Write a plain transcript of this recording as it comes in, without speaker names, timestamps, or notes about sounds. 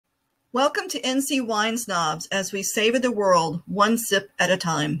Welcome to NC Wine Snobs as we savor the world one sip at a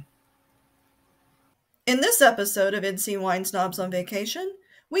time. In this episode of NC Wine Snobs on Vacation,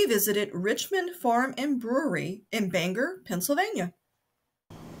 we visited Richmond Farm and Brewery in Bangor, Pennsylvania.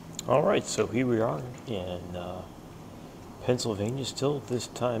 All right, so here we are in Pennsylvania still, this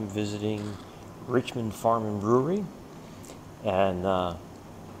time visiting Richmond Farm and Brewery. And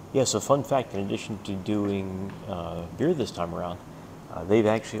so fun fact, in addition to doing beer this time around, they've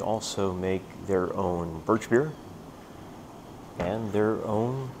actually also make their own birch beer and their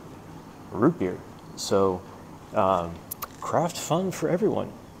own root beer. So craft fun for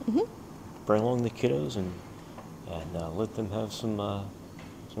everyone. Mm-hmm. Bring along the kiddos and let them have some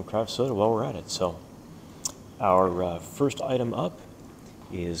craft soda while we're at it. So our first item up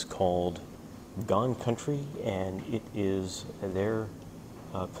is called Gone Country, and it is their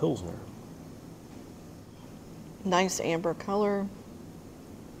Pilsner. Nice amber color.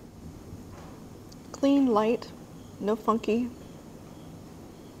 Clean, light, no funky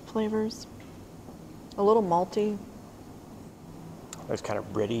flavors. A little malty. There's kind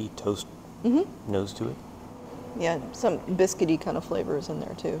of bready toast nose to it. Yeah, some biscuity kind of flavors in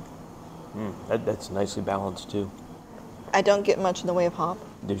there too. That's nicely balanced too. I don't get much in the way of hop.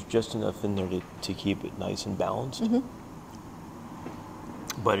 There's just enough in there to keep it nice and balanced.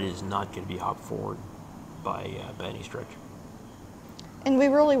 But it is not going to be hop forward by any stretch. And we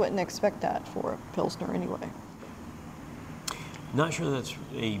really wouldn't expect that for a Pilsner anyway. Not sure that's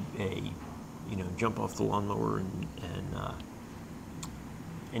a jump off the lawnmower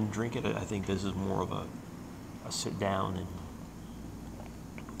and drink it. I think this is more of a sit down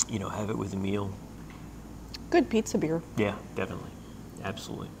and have it with a meal. Good pizza beer. Yeah, definitely,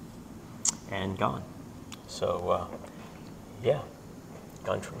 absolutely, and gone. So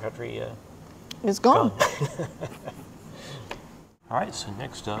Gone Country It's gone. All right, so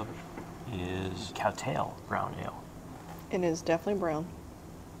next up is Cowtail Brown Ale. It is definitely brown.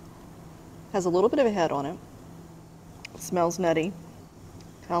 Has a little bit of a head on it. Smells nutty.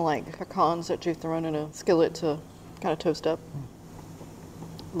 Kind of like pecans that you've thrown in a skillet to kind of toast up.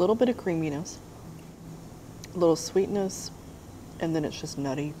 A little bit of creaminess. A little sweetness. And then it's just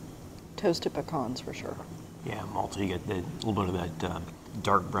nutty. Toasted pecans for sure. Yeah, malty. You get a little bit of that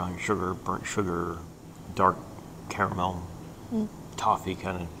dark brown sugar, burnt sugar, dark caramel, toffee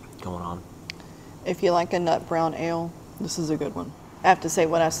kind of going on. If you like a nut brown ale, this is a good one. I have to say,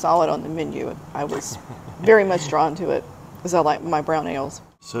 when I saw it on the menu, I was very much drawn to it because I like my brown ales.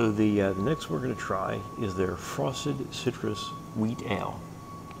 So the next we're going to try is their Frosted Citrus Wheat Ale.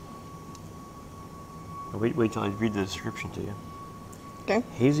 Wait till I read the description to you. Okay.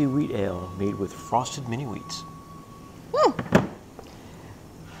 Hazy wheat ale made with frosted mini wheats. So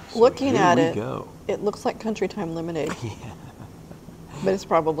looking at it, go. It looks like Country Time lemonade. Yeah. But it's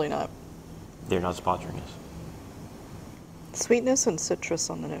probably not. They're not sponsoring us. Sweetness and citrus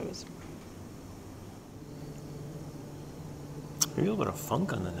on the nose. Maybe a little bit of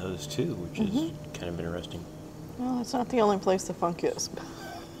funk on the nose too, which is kind of interesting. Well, it's not the only place the funk is.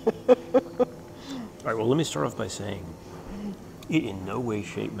 All right, well, let me start off by saying it in no way,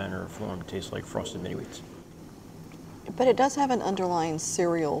 shape, manner, or form tastes like frosted mini wheats. But it does have an underlying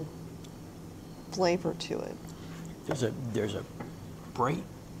cereal flavor to it. There's a bright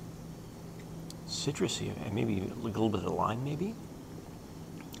citrusy, and maybe a little bit of lime, maybe?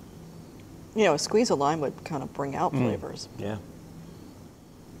 A squeeze of lime would kind of bring out flavors. Yeah.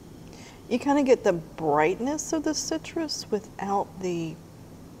 You kind of get the brightness of the citrus without the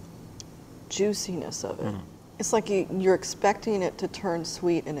juiciness of it. It's like you're expecting it to turn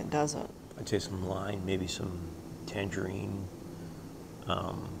sweet and it doesn't. I'd say some lime, maybe some tangerine.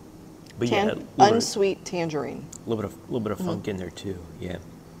 But unsweet tangerine. A little bit of funk in there too. Yeah.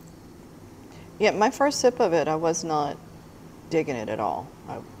 Yeah, my first sip of it, I was not digging it at all.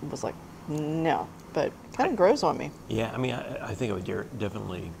 I was like, no, but it kind of grows on me. Yeah, I mean, I think I would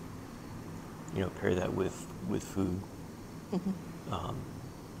definitely, pair that with food,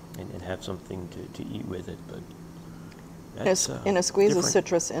 and have something to eat with it. But that's and a squeeze different. of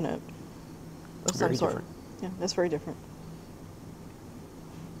citrus in it of some Very sort. different. Yeah, that's very different.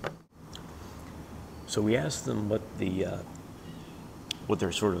 So we asked them what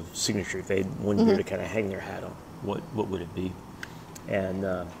their sort of signature, if they had one beer to kind of hang their hat on, what would it be? And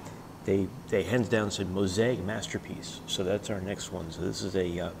they hands down said Mosaic Masterpiece. So that's our next one. So this is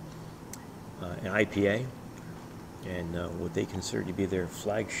an IPA, and what they consider to be their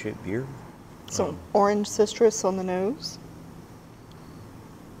flagship beer. So orange citrus on the nose.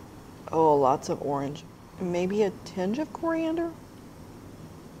 Oh, lots of orange. Maybe a tinge of coriander.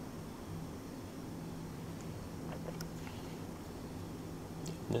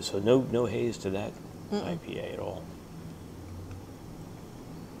 So no haze to that IPA at all.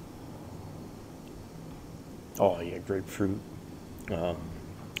 Oh yeah, grapefruit,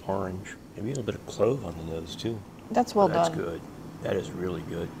 orange, maybe a little bit of clove on the nose too. That's well That's done. good. That is really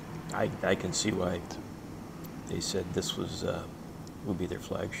good. I can see why they said this was would be their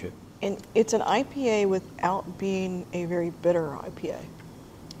flagship. And it's an IPA without being a very bitter IPA.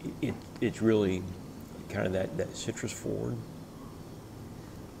 It's really kind of that citrus forward,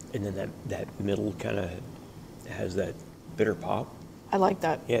 and then that middle kind of has that bitter pop. I like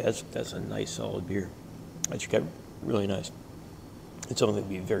that. Yeah, that's a nice solid beer. That's really nice. It's something that would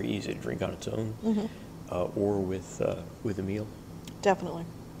be very easy to drink on its own, or with a meal. Definitely.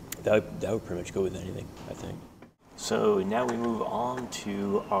 That would pretty much go with anything, I think. So now we move on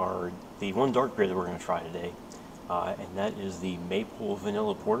to the one dark beer that we're going to try today, and that is the Maple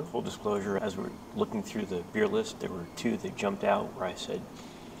Vanilla Porter. Full disclosure, as we're looking through the beer list, there were two that jumped out where I said,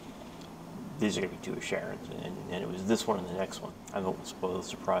 these are going to be two of Sharon's, and it was this one and the next one. I won't spoil the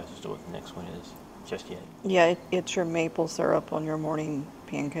surprise as to what the next one is just yet. Yeah, it's your maple syrup on your morning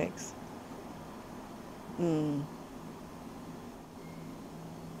pancakes.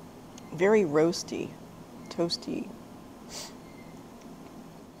 Very roasty, toasty.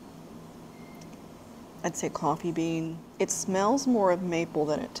 I'd say coffee bean. It smells more of maple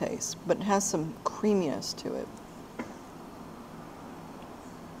than it tastes, but it has some creaminess to it.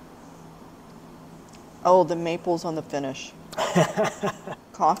 Oh, the maple's on the finish.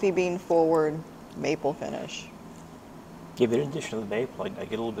 Coffee bean forward, maple finish. Yeah, but in addition to the maple, I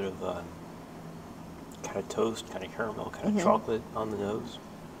get a little bit of kind of toast, kind of caramel, kind of chocolate on the nose.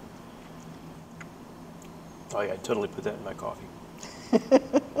 Oh yeah, I'd totally put that in my coffee.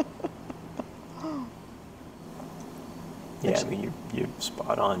 Yeah, I mean, you're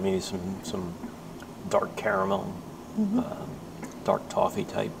spot on. Maybe some dark caramel, dark toffee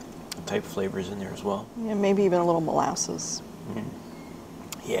type flavors in there as well. Yeah, maybe even a little molasses.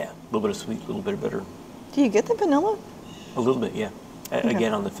 Yeah, a little bit of sweet, a little bit of bitter. Do you get the vanilla? A little bit, yeah. Okay.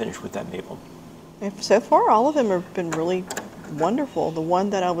 Again, on the finish with that maple. So far, all of them have been really wonderful. The one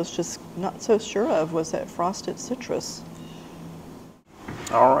that I was just not so sure of was that frosted citrus.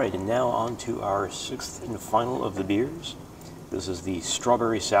 All right, and now on to our sixth and final of the beers. This is the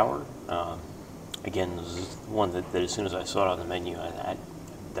strawberry sour. Again, this is one that as soon as I saw it on the menu,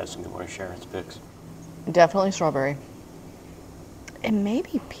 that's going to be one of Sharon's picks. Definitely strawberry. And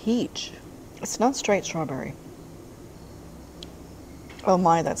maybe peach. It's not straight strawberry. Oh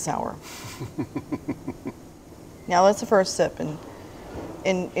my, that's sour. Now that's the first sip, and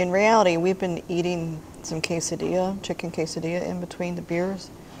in reality, we've been eating some quesadilla, chicken quesadilla in between the beers.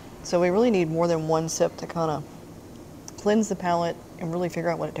 So we really need more than one sip to kind of cleanse the palate and really figure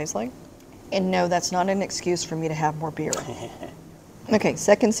out what it tastes like. And no, that's not an excuse for me to have more beer. Okay,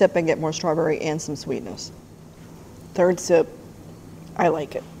 second sip, I get more strawberry and some sweetness. Third sip, I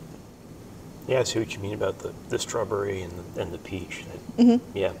like it. Yeah, I see what you mean about the strawberry and the peach.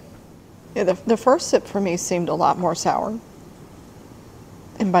 Yeah. Yeah, the first sip for me seemed a lot more sour.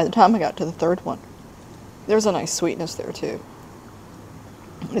 And by the time I got to the third one, there's a nice sweetness there too.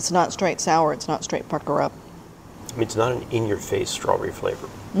 It's not straight sour, it's not straight pucker up. I mean, it's not an in-your-face strawberry flavor.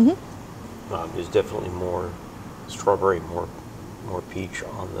 There's definitely more strawberry, more peach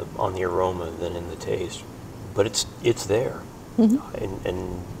on the aroma than in the taste, but it's there, and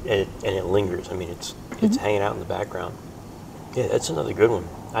it lingers. I mean, it's hanging out in the background. Yeah, that's another good one.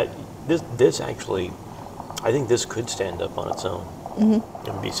 This actually, I think this could stand up on its own.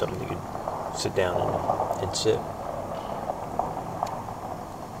 It would be something you could sit down and sip.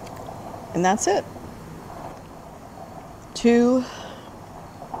 And that's it. 2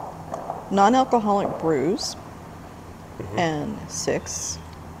 non-alcoholic brews and 6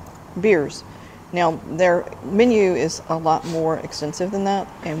 beers. Now, their menu is a lot more extensive than that,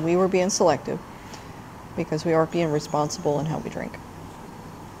 and we were being selective because we are being responsible in how we drink.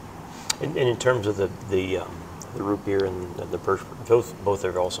 And in terms of the root beer and the birch, both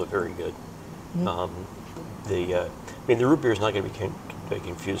are also very good. I mean, the root beer is not going to be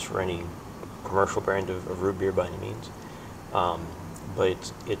confused for any commercial brand of root beer by any means,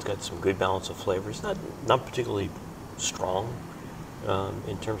 but it's got some good balance of flavors. Not particularly strong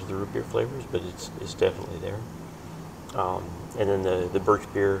in terms of the root beer flavors, but it's definitely there. And then the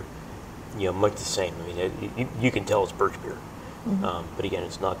birch beer, much the same. I mean, you can tell it's birch beer, but again,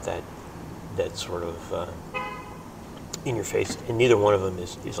 it's not that sort of in your face. And neither one of them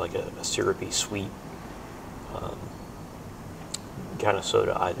is like a syrupy, sweet kind of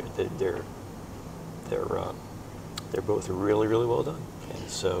soda either. They're both really, really well done. And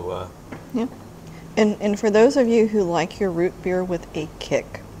so Yeah. And for those of you who like your root beer with a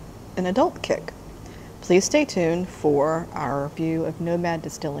kick, an adult kick, please stay tuned for our review of Nomad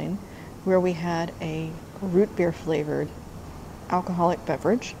Distilling, where we had a root beer flavored alcoholic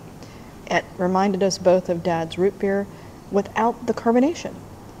beverage. It reminded us both of Dad's root beer without the carbonation,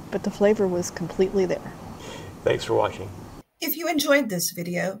 but the flavor was completely there. Thanks for watching. If you enjoyed this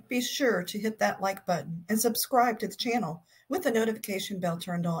video, be sure to hit that like button and subscribe to the channel with the notification bell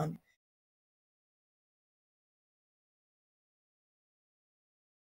turned on.